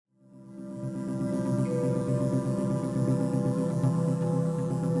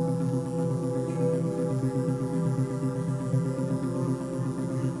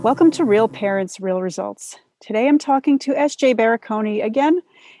Welcome to Real Parents, Real Results. Today I'm talking to S.J. Baraconi again,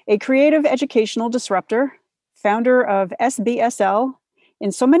 a creative educational disruptor, founder of SBSL.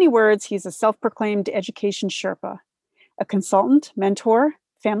 In so many words, he's a self-proclaimed education Sherpa, a consultant, mentor,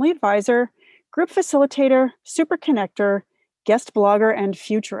 family advisor, group facilitator, super connector, guest blogger, and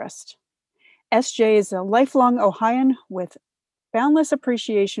futurist. S.J. is a lifelong Ohioan with boundless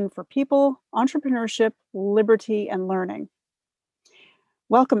appreciation for people, entrepreneurship, liberty, and learning.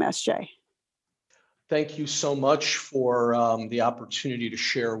 Welcome, S.J. Thank you so much for the opportunity to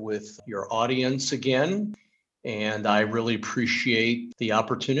share with your audience again. And I really appreciate the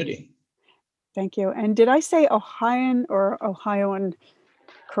opportunity. Thank you. And did I say Ohioan or Ohioan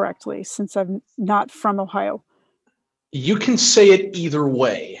correctly, since I'm not from Ohio? You can say it either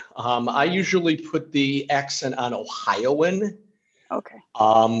way. I usually put the accent on Ohioan. Okay.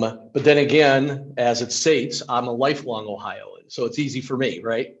 But then again, as it states, I'm a lifelong Ohioan. So it's easy for me,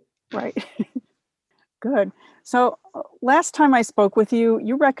 right? Right. Good. So last time I spoke with you,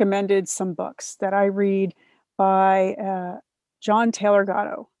 you recommended some books that I read by John Taylor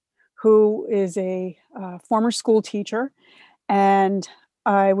Gatto, who is a former school teacher. And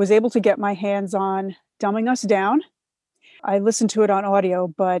I was able to get my hands on Dumbing Us Down. I listened to it on audio,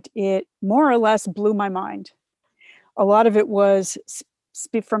 but it more or less blew my mind. A lot of it was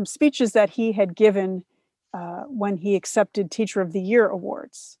from speeches that he had given when he accepted Teacher of the Year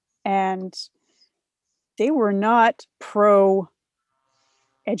awards. And they were not pro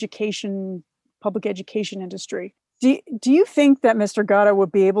education, public education industry. Do you think that Mr. Gatto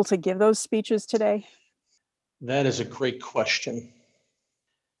would be able to give those speeches today? That is a great question.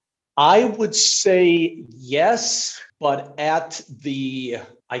 I would say yes, but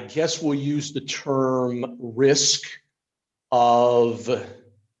I guess we'll use the term risk of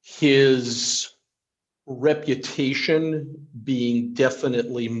his reputation being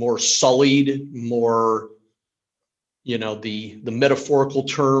definitely more sullied, more, the metaphorical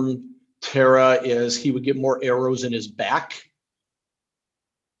term, Tara, is he would get more arrows in his back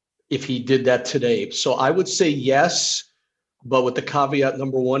if he did that today. So I would say yes, but with the caveat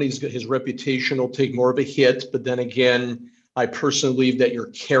number one, his reputation will take more of a hit. But then again, I personally believe that your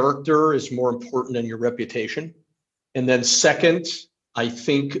character is more important than your reputation. And then second, I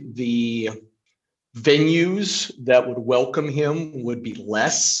think the venues that would welcome him would be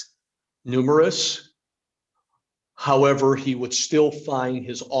less numerous. However, he would still find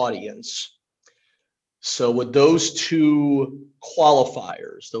his audience. So with those two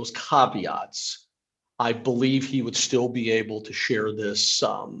qualifiers, those caveats, I believe he would still be able to share this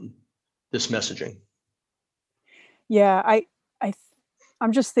messaging. Yeah,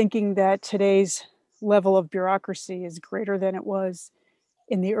 I'm just thinking that today's level of bureaucracy is greater than it was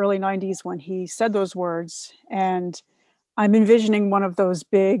in the early 90s when he said those words. And I'm envisioning one of those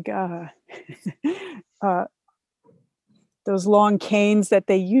big, those long canes that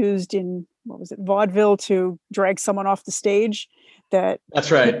they used in, what was it, vaudeville to drag someone off the stage. That's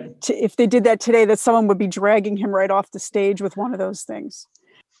right. If they did that today, that someone would be dragging him right off the stage with one of those things.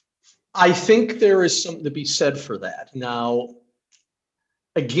 I think there is something to be said for that. Now,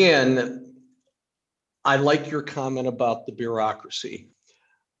 again, I like your comment about the bureaucracy.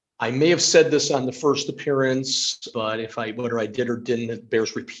 I may have said this on the first appearance, but whether I did or didn't, it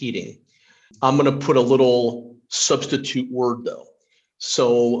bears repeating. I'm going to put a little substitute word though.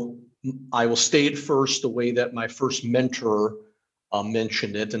 So I will state first the way that my first mentor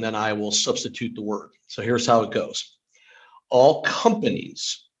mentioned it, and then I will substitute the word. So here's how it goes. All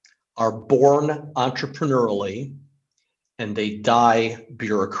companies are born entrepreneurially and they die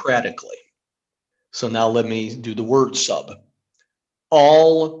bureaucratically. So now let me do the word sub.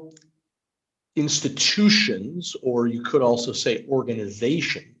 All institutions, or you could also say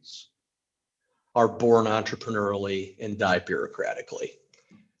organizations, are born entrepreneurially and die bureaucratically.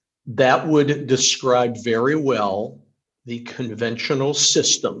 That would describe very well the conventional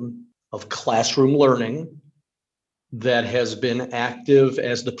system of classroom learning that has been active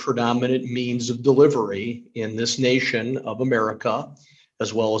as the predominant means of delivery in this nation of America,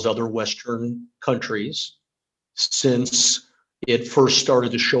 as well as other Western countries, since it first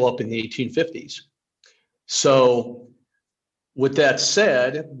started to show up in the 1850s. So with that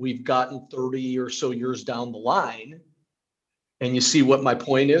said, we've gotten 30 or so years down the line, and you see what my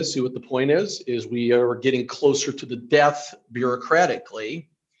point is, see what the point is we are getting closer to the death bureaucratically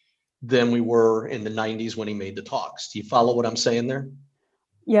than we were in the 90s when he made the talks. Do you follow what I'm saying there?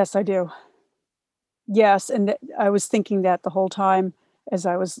 Yes, I do. Yes, and I was thinking that the whole time as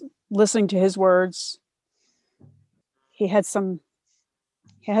I was listening to his words. He had some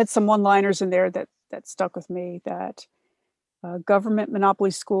one-liners in there that stuck with me, that Government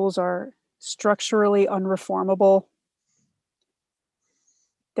monopoly schools are structurally unreformable,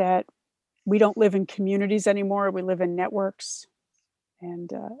 that we don't live in communities anymore, we live in networks.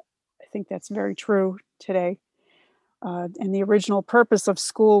 And I think that's very true today. And the original purpose of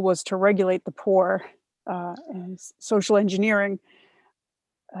school was to regulate the poor, and social engineering.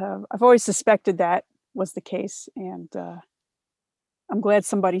 I've always suspected that was the case, and I'm glad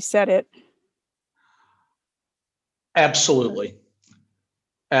somebody said it. Absolutely.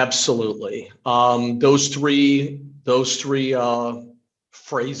 Absolutely. Those three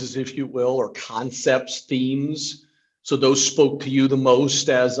phrases, if you will, or concepts, themes. So those spoke to you the most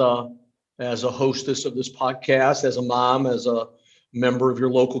as a hostess of this podcast, as a mom, as a member of your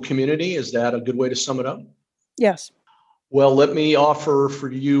local community. Is that a good way to sum it up? Yes. Well, let me offer for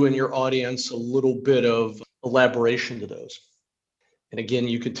you and your audience a little bit of elaboration to those. And again,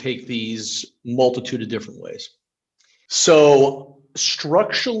 you could take these multitude of different ways. So,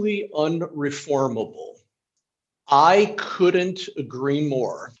 structurally unreformable. I couldn't agree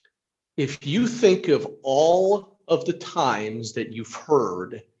more. If you think of all of the times that you've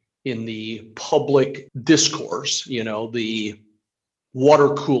heard in the public discourse, the water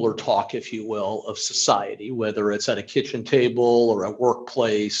cooler talk, if you will, of society, whether it's at a kitchen table or a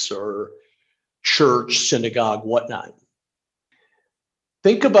workplace or church, synagogue, whatnot.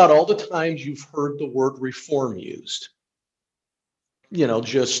 Think about all the times you've heard the word reform used.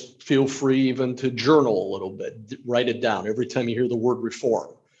 Just feel free even to journal a little bit, write it down every time you hear the word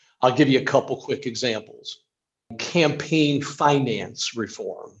reform. I'll give you a couple quick examples. Campaign finance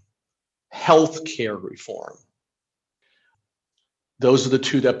reform, healthcare reform. Those are the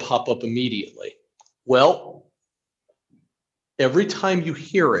two that pop up immediately. Well, every time you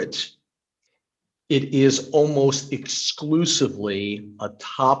hear it, it is almost exclusively a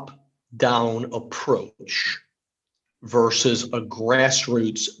top-down approach versus a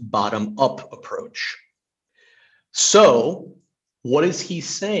grassroots bottom-up approach. So, what is he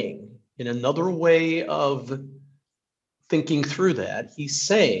saying? In another way of thinking through that, he's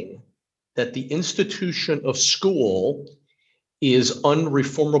saying that the institution of school is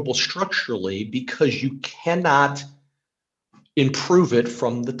unreformable structurally because you cannot improve it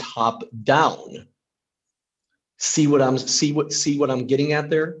from the top down. See what I'm getting at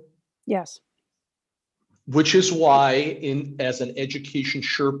there? Yes. Which is why, as an education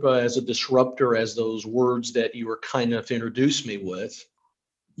Sherpa, as a disruptor, as those words that you were kind enough to introduce me with,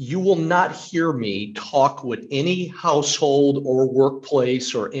 you will not hear me talk with any household or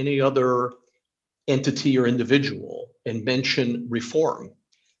workplace or any other entity or individual and mention reform,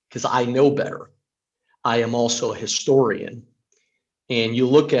 because I know better. I am also a historian. And you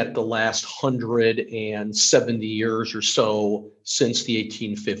look at the last 170 years or so since the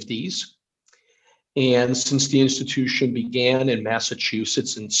 1850s, and since the institution began in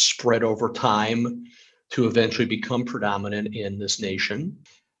Massachusetts and spread over time to eventually become predominant in this nation,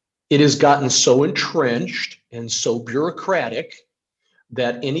 it has gotten so entrenched and so bureaucratic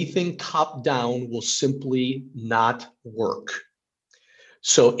that anything top down will simply not work.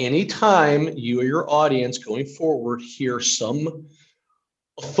 So anytime you or your audience going forward hear some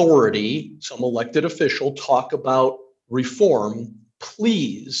authority, some elected official talk about reform,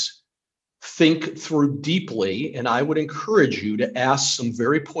 please think through deeply. And I would encourage you to ask some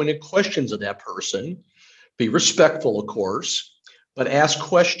very pointed questions of that person. Be respectful, of course, but ask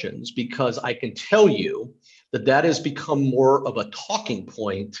questions, because I can tell you that has become more of a talking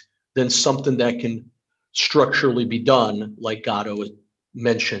point than something that can structurally be done, like Gatto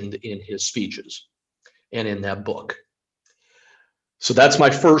mentioned in his speeches and in that book. So that's my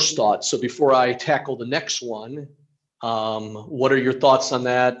first thought. So before I tackle the next one, what are your thoughts on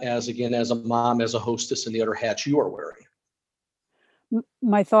that, as a mom, as a hostess, and the other hats you are wearing?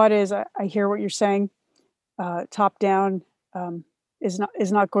 My thought is, I hear what you're saying. Top down is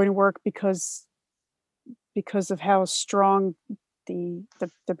not going to work because of how strong the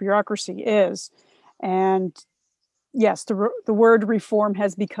bureaucracy is. And yes, the word reform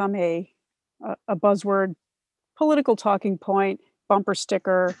has become a buzzword, political talking point, bumper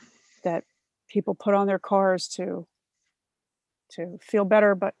sticker that people put on their cars to feel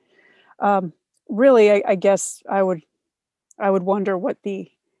better. But really, I guess I would wonder what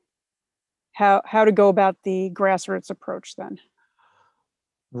how to go about the grassroots approach then.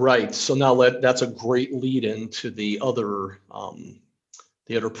 Right. So now that's a great lead into the other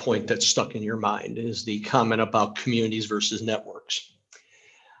point that's stuck in your mind, is the comment about communities versus networks.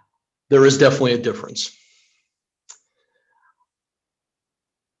 There is definitely a difference.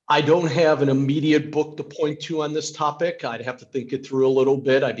 I don't have an immediate book to point to on this topic. I'd have to think it through a little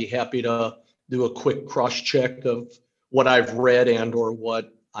bit. I'd be happy to do a quick cross check of what I've read and or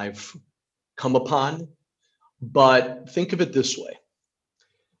what I've come upon. But think of it this way.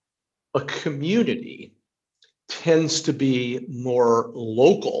 A community tends to be more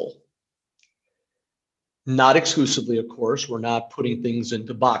local, not exclusively, of course. We're not putting things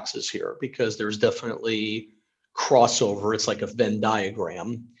into boxes here because there's definitely crossover. It's like a Venn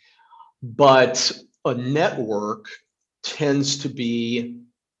diagram. But a network tends to be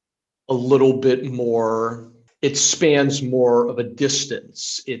a little bit more, it spans more of a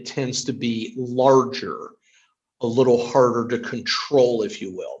distance. It tends to be larger, a little harder to control, if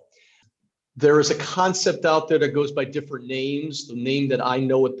you will. There is a concept out there that goes by different names. The name that I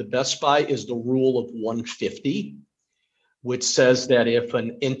know it the best by is the rule of 150, which says that if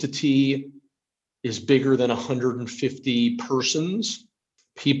an entity is bigger than 150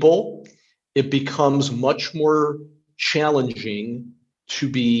 people, it becomes much more challenging to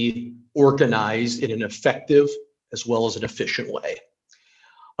be organized in an effective as well as an efficient way.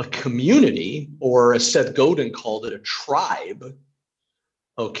 A community, or as Seth Godin called it, a tribe,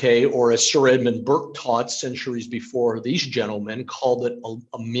 okay, or as Sir Edmund Burke taught centuries before these gentlemen, called it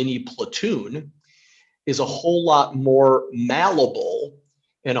a mini platoon, is a whole lot more malleable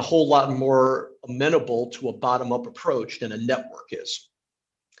and a whole lot more amenable to a bottom-up approach than a network is.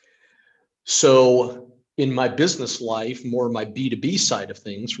 So in my business life, more my B2B side of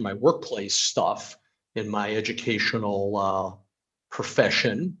things, for my workplace stuff, in my educational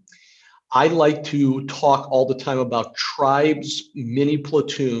profession, I like to talk all the time about tribes, mini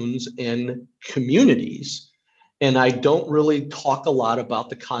platoons, and communities. And I don't really talk a lot about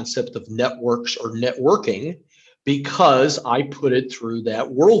the concept of networks or networking because I put it through that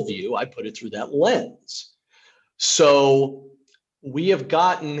worldview. I put it through that lens. So we have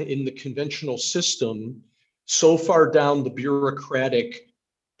gotten in the conventional system so far down the bureaucratic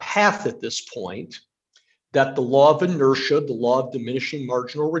path at this point that the law of inertia, the law of diminishing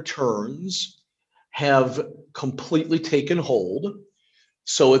marginal returns, have completely taken hold.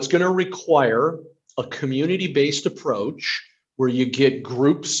 So it's going to require a community-based approach where you get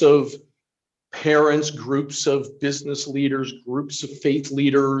groups of parents, groups of business leaders, groups of faith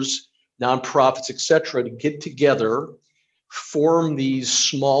leaders, nonprofits, et cetera, to get together, form these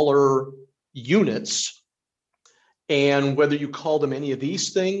smaller units. And whether you call them any of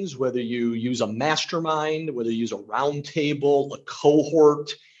these things, whether you use a mastermind, whether you use a round table, a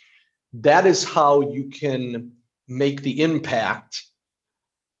cohort, that is how you can make the impact.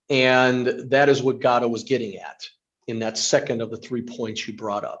 And that is what Gatto was getting at in that second of the 3 points you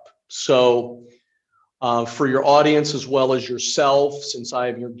brought up. So for your audience as well as yourself, since I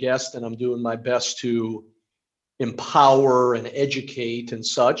am your guest and I'm doing my best to empower and educate and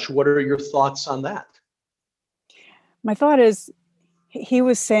such, what are your thoughts on that? My thought is he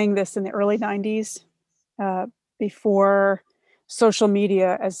was saying this in the early 90s, before social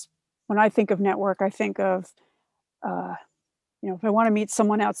media. As when I think of network, I think of, if I want to meet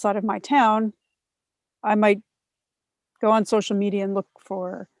someone outside of my town, I might go on social media and look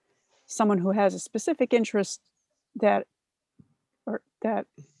for someone who has a specific interest that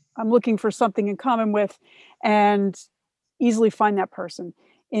I'm looking for something in common with, and easily find that person.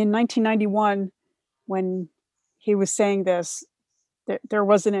 In 1991, when he was saying this, there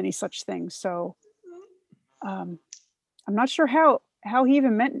wasn't any such thing. So I'm not sure how he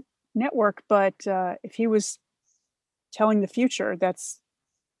even meant network, but if he was telling the future,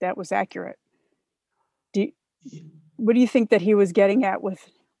 that was accurate. What do you think that he was getting at with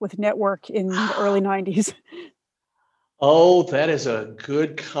network in the early 90s? Oh, that is a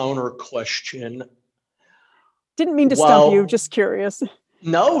good counter question. Didn't mean to stump you, just curious.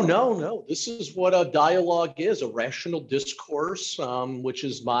 No. This is what a dialogue is, a rational discourse, which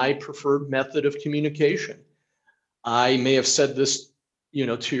is my preferred method of communication. I may have said this,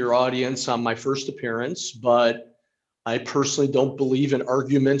 to your audience on my first appearance, but I personally don't believe in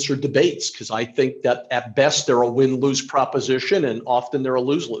arguments or debates because I think that at best they're a win-lose proposition and often they're a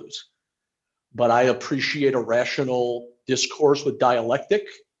lose-lose. But I appreciate a rational discourse with dialectic.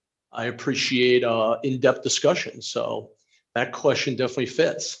 I appreciate in-depth discussion. So that question definitely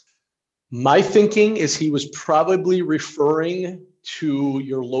fits. My thinking is he was probably referring to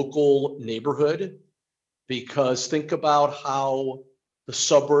your local neighborhood, because think about how the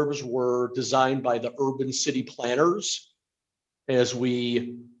suburbs were designed by the urban city planners as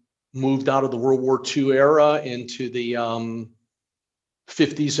we moved out of the World War II era into the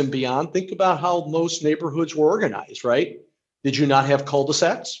 50s and beyond. Think about how most neighborhoods were organized, right? Did you not have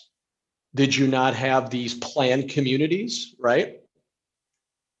cul-de-sacs? Did you not have these planned communities, right?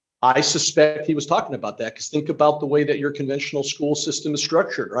 I suspect he was talking about that because think about the way that your conventional school system is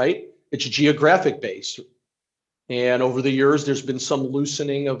structured, right? It's geographic based. And over the years, there's been some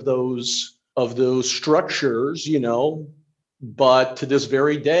loosening of those structures, but to this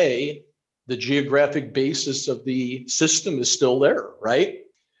very day, the geographic basis of the system is still there, right?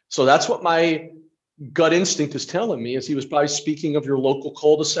 So that's what my gut instinct is telling me, is he was probably speaking of your local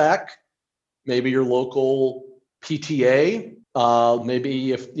cul-de-sac, maybe your local PTA,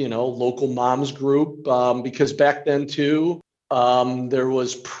 maybe if, local moms group, because back then too, there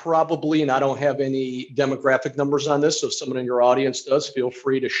was probably, and I don't have any demographic numbers on this, so if someone in your audience does, feel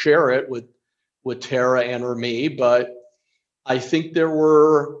free to share it with Tara and or me, but I think there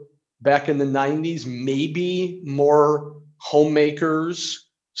were, back in the 90s, maybe more homemakers,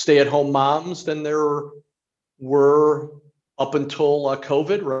 stay-at-home moms than there were up until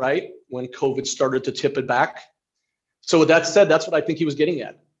COVID, right? When COVID started to tip it back. So with that said, that's what I think he was getting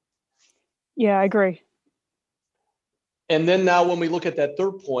at. Yeah, I agree. And then now when we look at that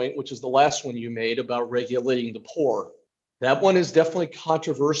third point, which is the last one you made about regulating the poor, that one is definitely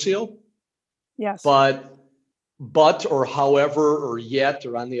controversial. Yes. But or however, or yet,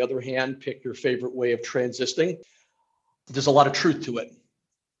 or on the other hand, pick your favorite way of transitioning. There's a lot of truth to it,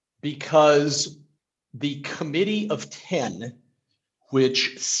 because the Committee of 10,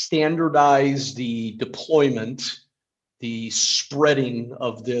 which standardized the deployment, the spreading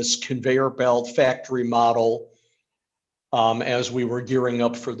of this conveyor belt factory model, as we were gearing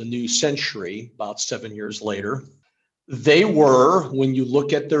up for the new century, about 7 years later, they were, when you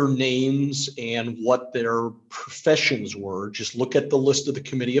look at their names and what their professions were, just look at the list of the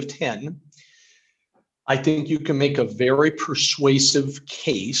Committee of 10. I think you can make a very persuasive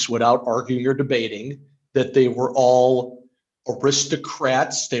case without arguing or debating that they were all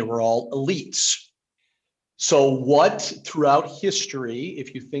aristocrats, they were all elites. So what throughout history,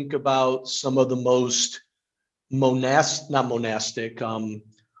 if you think about some of the most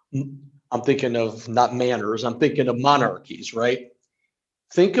I'm thinking of not manners, I'm thinking of monarchies, right?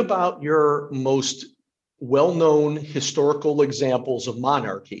 Think about your most well-known historical examples of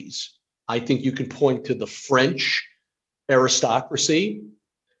monarchies. I think you can point to the French aristocracy.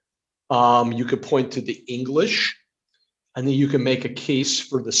 You could point to the English. I think you can make a case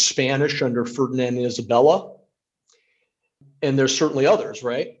for the Spanish under Ferdinand and Isabella. And there's certainly others,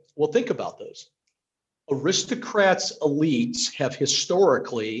 right? Well, think about those. Aristocrats, elites have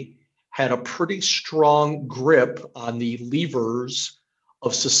historically had a pretty strong grip on the levers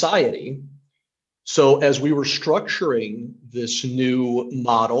of society. So as we were structuring this new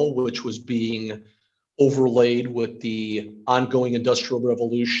model, which was being overlaid with the ongoing industrial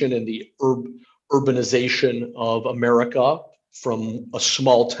revolution and the urbanization of America from a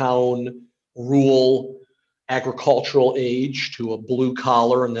small town, rural, agricultural age to a blue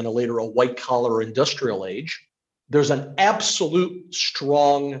collar and then later a white collar industrial age, there's an absolute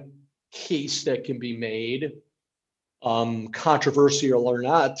strong case that can be made, controversial or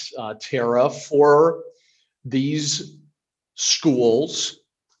not, Tara, for these schools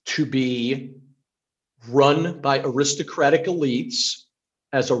to be run by aristocratic elites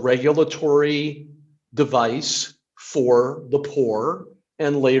as a regulatory device for the poor.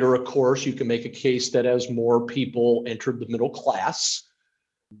 And later, of course, you can make a case that as more people entered the middle class,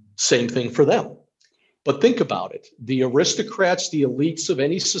 same thing for them. But think about it. The aristocrats, the elites of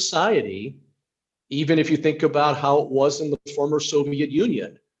any society, even if you think about how it was in the former Soviet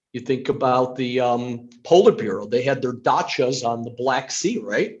Union, you think about the Politburo, they had their dachas on the Black Sea,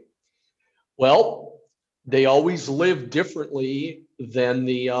 right? Well, they always lived differently than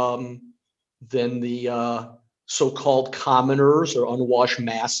the so-called commoners or unwashed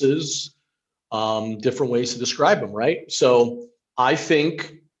masses, different ways to describe them, right? So I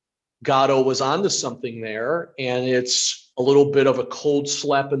think Gatto was onto something there, and it's a little bit of a cold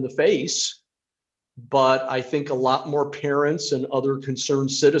slap in the face, but I think a lot more parents and other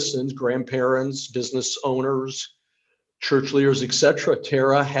concerned citizens, grandparents, business owners, church leaders, etc.,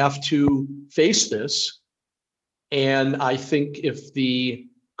 Tara, have to face this. And I think if the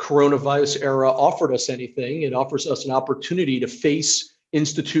coronavirus era offered us anything, it offers us an opportunity to face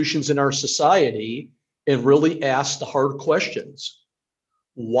institutions in our society and really ask the hard questions.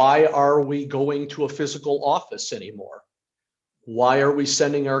 Why are we going to a physical office anymore? Why are we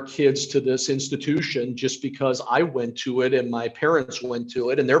sending our kids to this institution just because I went to it and my parents went to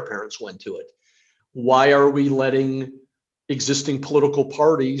it and their parents went to it? Why are we letting existing political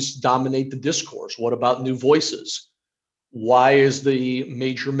parties dominate the discourse? What about new voices? Why is the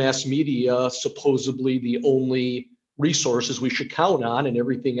major mass media supposedly the only resources we should count on and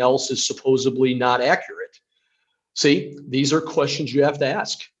everything else is supposedly not accurate? See, these are questions you have to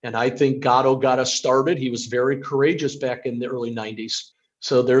ask. And I think Gatto got us started. He was very courageous back in the early 90s.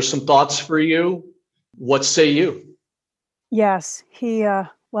 So there's some thoughts for you. What say you? Yes,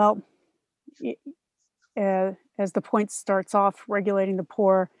 well, y- as the point starts off, regulating the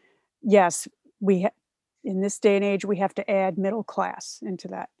poor, yes, in this day and age, we have to add middle class into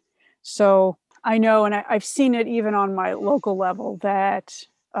that. So I know, and I've seen it even on my local level, that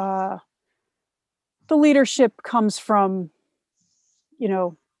uh, the leadership comes from, you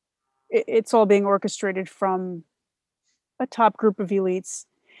know, it's all being orchestrated from a top group of elites.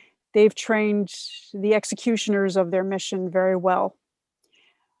 They've trained the executioners of their mission very well.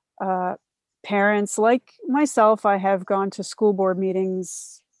 Uh, Parents like myself, I have gone to school board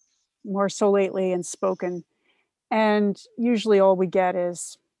meetings more so lately and spoken. And usually all we get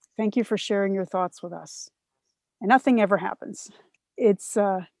is, thank you for sharing your thoughts with us. And nothing ever happens. It's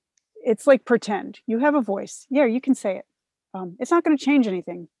uh, it's like pretend. You have a voice. Yeah, you can say it. It's not going to change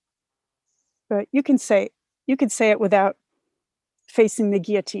anything, but you can say it without facing the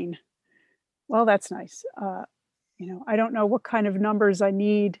guillotine. Well, that's nice. I don't know what kind of numbers I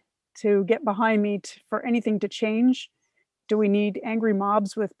need to get behind me for anything to change. Do we need angry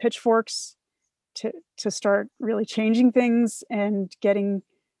mobs with pitchforks to start really changing things and getting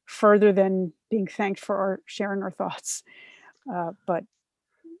further than being thanked for sharing our thoughts? But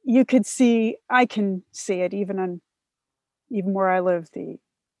I can see it even where I live,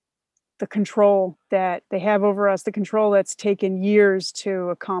 the control that they have over us, the control that's taken years to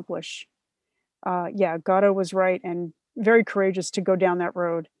accomplish. Yeah, Gatto was right and very courageous to go down that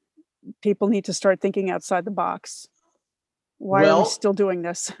road. People need to start thinking outside the box. Why are we Well, still doing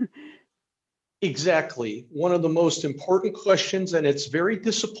this? exactly. One of the most important questions, and it's very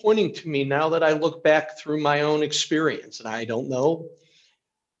disappointing to me now that I look back through my own experience. And I don't know,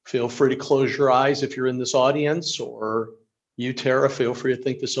 feel free to close your eyes if you're in this audience, or you, Tara, feel free to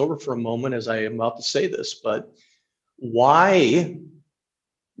think this over for a moment as I am about to say this. But why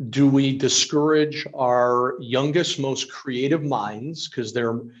do we discourage our youngest, most creative minds because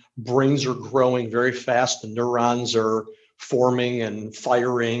their brains are growing very fast, the neurons are forming and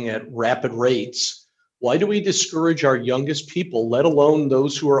firing at rapid rates? Why do we discourage our youngest people, let alone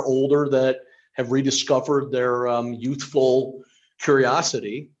those who are older that have rediscovered their youthful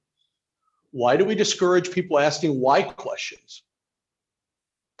curiosity? Why do we discourage people asking why questions?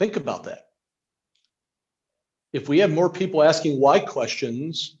 Think about that. If we have more people asking why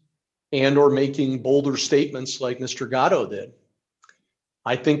questions and or making bolder statements like Mr. Gatto did,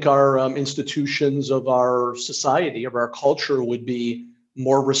 I think our institutions of our society, of our culture, would be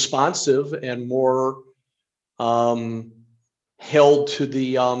more responsive and more held to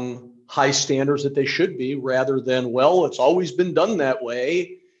the high standards that they should be, rather than, well, it's always been done that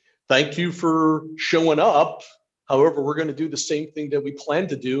way. Thank you for showing up. However, we're going to do the same thing that we plan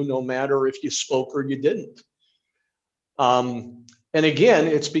to do, no matter if you spoke or you didn't. And again,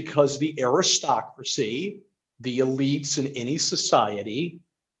 it's because the aristocracy, the elites in any society,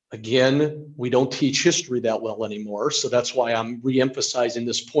 again, we don't teach history that well anymore. So that's why I'm re-emphasizing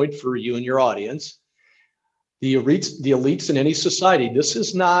this point for you and your audience. The elites in any society, this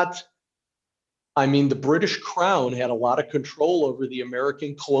is not, the British Crown had a lot of control over the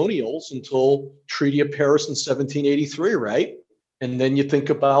American colonials until Treaty of Paris in 1783, right? And then you think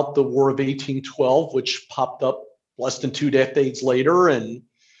about the War of 1812, which popped up less than 2 decades later, and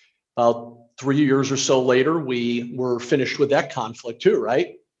about 3 years or so later, we were finished with that conflict too,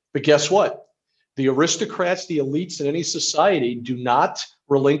 right? But guess what? The aristocrats, the elites in any society do not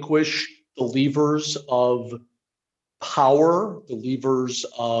relinquish the levers of power, the levers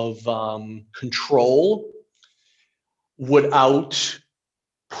of control without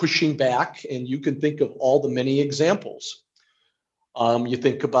pushing back. And you can think of all the many examples. You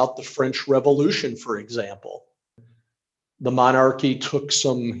think about the French Revolution, for example. The monarchy took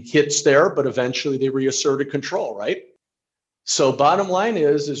some hits there, but eventually they reasserted control, right? So bottom line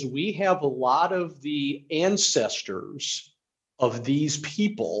is we have a lot of the ancestors of these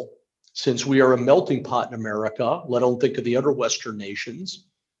people, since we are a melting pot in America, let alone think of the other Western nations.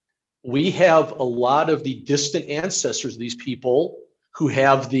 We have a lot of the distant ancestors of these people who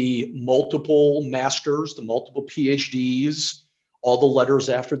have the multiple masters, the multiple PhDs, all the letters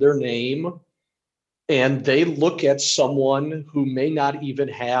after their name. And they look at someone who may not even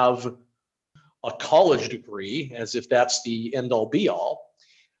have a college degree as if that's the end all be all.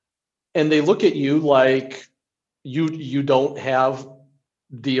 And they look at you like you don't have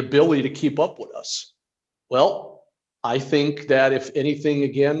the ability to keep up with us. Well, I think that if anything,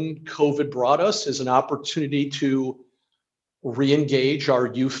 again, COVID brought us is an opportunity to re-engage our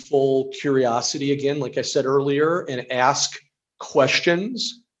youthful curiosity again, like I said earlier, and ask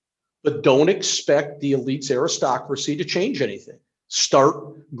questions, but don't expect the elite's aristocracy to change anything.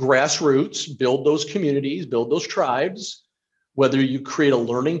 Start grassroots, build those communities, build those tribes, whether you create a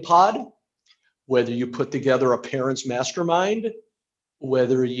learning pod, whether you put together a parents mastermind,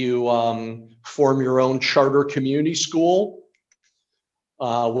 whether you form your own charter community school,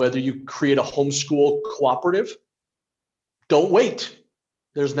 whether you create a homeschool cooperative. Don't wait.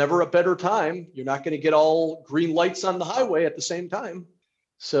 There's never a better time. You're not going to get all green lights on the highway at the same time.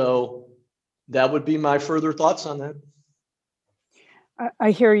 So that would be my further thoughts on that.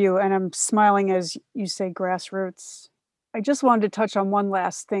 I hear you, and I'm smiling as you say grassroots. I just wanted to touch on one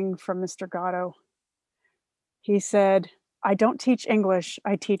last thing from Mr. Gatto. He said, I don't teach English,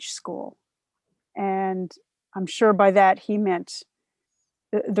 I teach school. And I'm sure by that he meant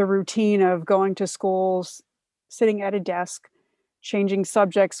the routine of going to schools, sitting at a desk, changing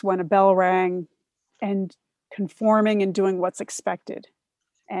subjects when a bell rang, and conforming and doing what's expected.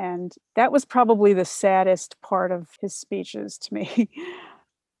 And that was probably the saddest part of his speeches to me.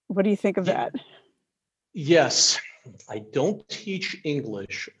 What do you think of that? Yes, I don't teach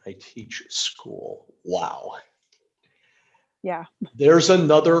English, I teach school. Wow. Yeah. There's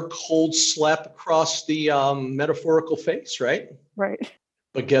another cold slap across the metaphorical face, right? Right.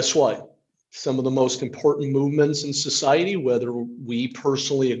 But guess what? Some of the most important movements in society, whether we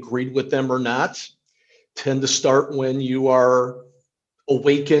personally agreed with them or not, tend to start when you are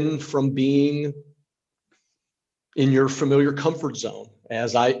awakened from being in your familiar comfort zone.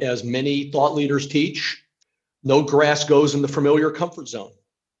 As many thought leaders teach, no grass goes in the familiar comfort zone.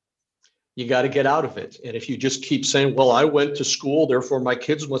 You got to get out of it. And if you just keep saying, well, I went to school, therefore my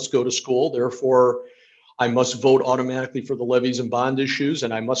kids must go to school, therefore I must vote automatically for the levies and bond issues,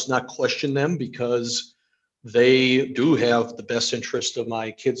 and I must not question them because they do have the best interest of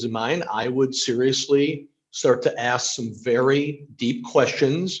my kids in mind, I would seriously start to ask some very deep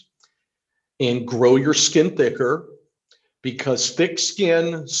questions and grow your skin thicker, because thick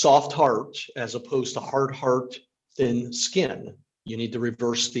skin, soft heart, as opposed to hard heart, thin skin. You need to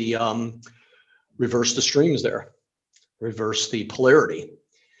reverse the streams there, reverse the polarity.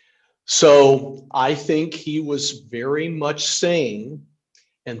 So I think he was very much saying,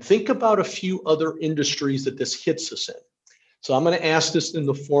 and think about a few other industries that this hits us in. So I'm going to ask this in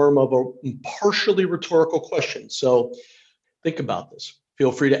the form of a partially rhetorical question. So think about this.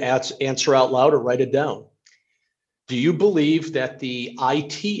 Feel free to answer out loud or write it down. Do you believe that the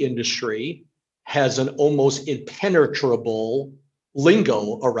IT industry has an almost impenetrable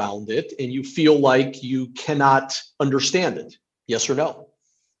lingo around it and you feel like you cannot understand it? Yes or no?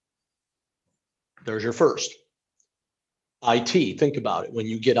 There's your first. IT, think about it. When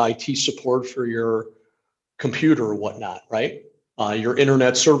you get IT support for your computer or whatnot, right? Your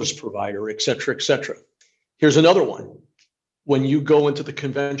internet service provider, et cetera, et cetera. Here's another one. When you go into the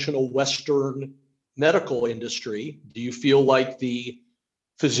conventional Western medical industry, do you feel like the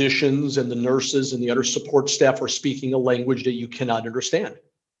physicians and the nurses and the other support staff are speaking a language that you cannot understand?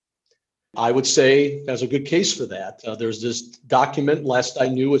 I would say there's a good case for that. There's this document, last I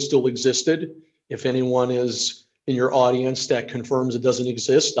knew it still existed. If anyone is in your audience that confirms it doesn't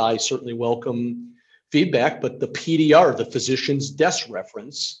exist, I certainly welcome feedback. But the PDR, the physician's desk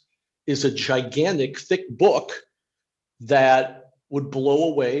reference, is a gigantic, thick book that would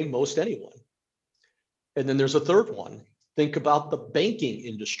blow away most anyone. And then there's a third one. Think about the banking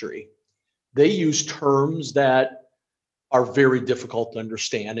industry. They use terms that are very difficult to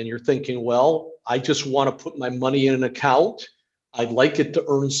understand. And you're thinking, well, I just want to put my money in an account. I'd like it to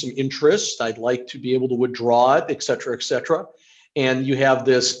earn some interest. I'd like to be able to withdraw it, et cetera, et cetera. And you have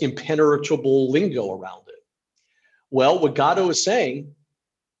this impenetrable lingo around it. Well, what Gatto is saying,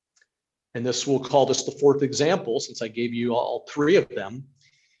 and this we'll call this the fourth example, since I gave you all three of them,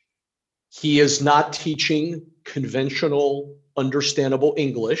 he is not teaching conventional, understandable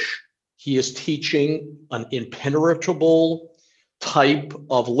English. He is teaching an impenetrable type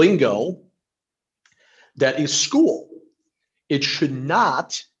of lingo that is school. It should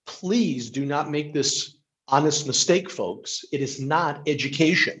not, please do not make this honest mistake, folks. It is not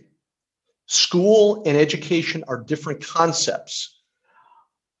education. School and education are different concepts.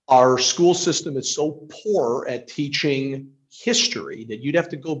 Our school system is so poor at teaching history that you'd have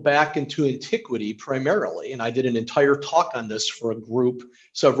to go back into antiquity primarily. And I did an entire talk on this for a group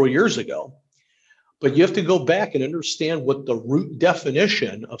several years ago. But you have to go back and understand what the root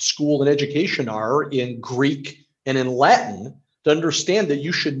definition of school and education are in Greek and in Latin to understand that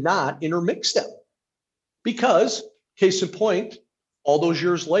you should not intermix them. Because, case in point, all those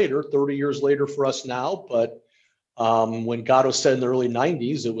years later, 30 years later for us now, but when Gatto said in the early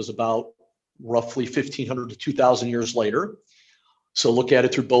 90s, it was about roughly 1,500 to 2,000 years later. So look at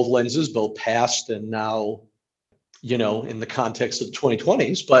it through both lenses, both past and now in the context of the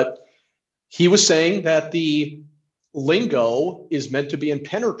 2020s, but he was saying that the lingo is meant to be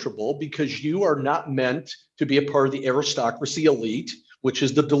impenetrable because you are not meant to be a part of the aristocracy elite, which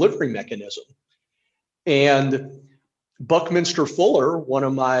is the delivery mechanism. And Buckminster Fuller, one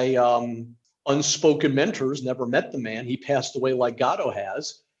of my unspoken mentors, never met the man. He passed away like Gatto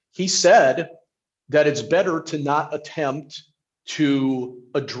has. He said that it's better to not attempt to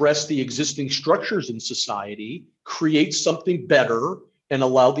address the existing structures in society, create something better, and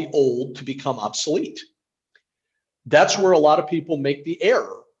allow the old to become obsolete. That's where a lot of people make the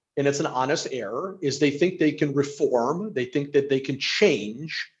error, and it's an honest error, is they think they can reform, they think that they can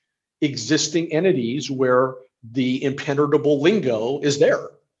change existing entities where the impenetrable lingo is there.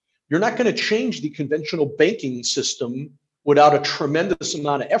 You're not going to change the conventional banking system without a tremendous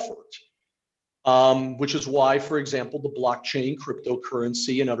amount of effort, which is why, for example, the blockchain,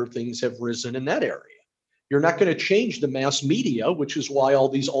 cryptocurrency, and other things have risen in that area. You're not going to change the mass media, which is why all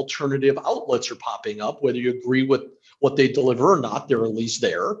these alternative outlets are popping up, whether you agree with what they deliver or not, they're at least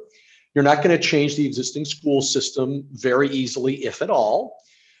there. You're not going to change the existing school system very easily, if at all.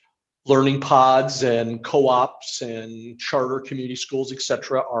 Learning pods and co-ops and charter community schools, et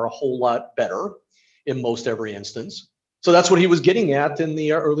cetera, are a whole lot better in most every instance. So that's what he was getting at in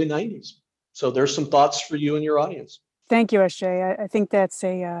the early 90s. So there's some thoughts for you and your audience. Thank you, SJ. I think that's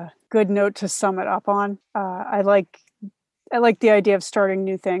a good note to sum it up on. I like the idea of starting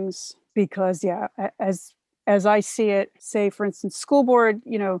new things because, yeah, as I see it, say, for instance, school board,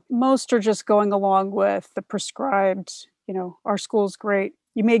 most are just going along with the prescribed, our school's great.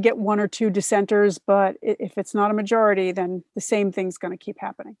 You may get one or two dissenters, but if it's not a majority, then the same thing's going to keep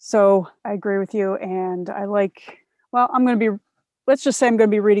happening. So I agree with you. And let's just say I'm going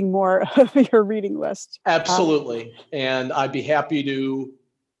to be reading more of your reading list. Absolutely. And I'd be happy to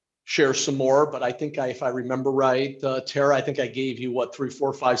share some more, but I think if I remember right, Tara, I think I gave you 3,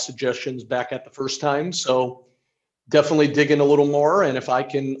 4, 5 suggestions back at the first time. So definitely dig in a little more. And if I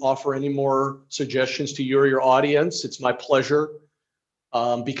can offer any more suggestions to you or your audience, it's my pleasure.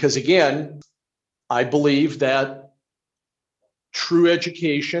 Because again, I believe that true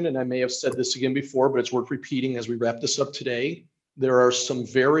education, and I may have said this again before, but it's worth repeating as we wrap this up today, there are some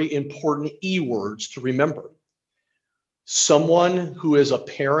very important E words to remember. Someone who is a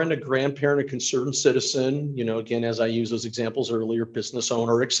parent, a grandparent, a concerned citizen, again, as I used those examples earlier, business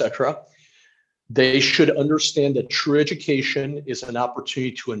owner, et cetera, they should understand that true education is an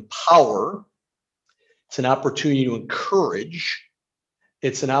opportunity to empower. It's an opportunity to encourage.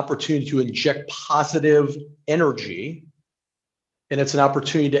 It's an opportunity to inject positive energy. And it's an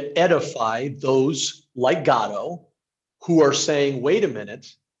opportunity to edify those like Gatto who are saying, wait a minute,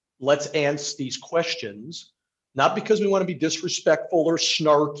 let's answer these questions, not because we want to be disrespectful or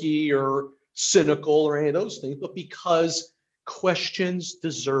snarky or cynical or any of those things, but because questions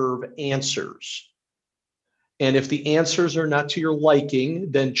deserve answers. And if the answers are not to your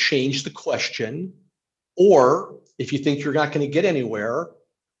liking, then change the question. Or if you think you're not going to get anywhere,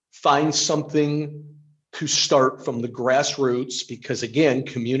 find something to start from the grassroots, because again,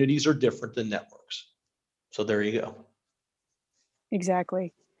 communities are different than networks. So there you go.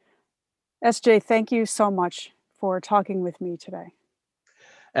 Exactly. SJ, thank you so much for talking with me today.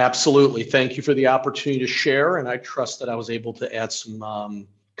 Absolutely. Thank you for the opportunity to share. And I trust that I was able to add some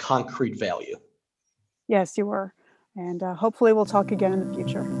concrete value. Yes, you were. And hopefully we'll talk again in the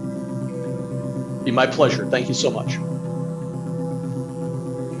future. Be my pleasure. Thank you so much.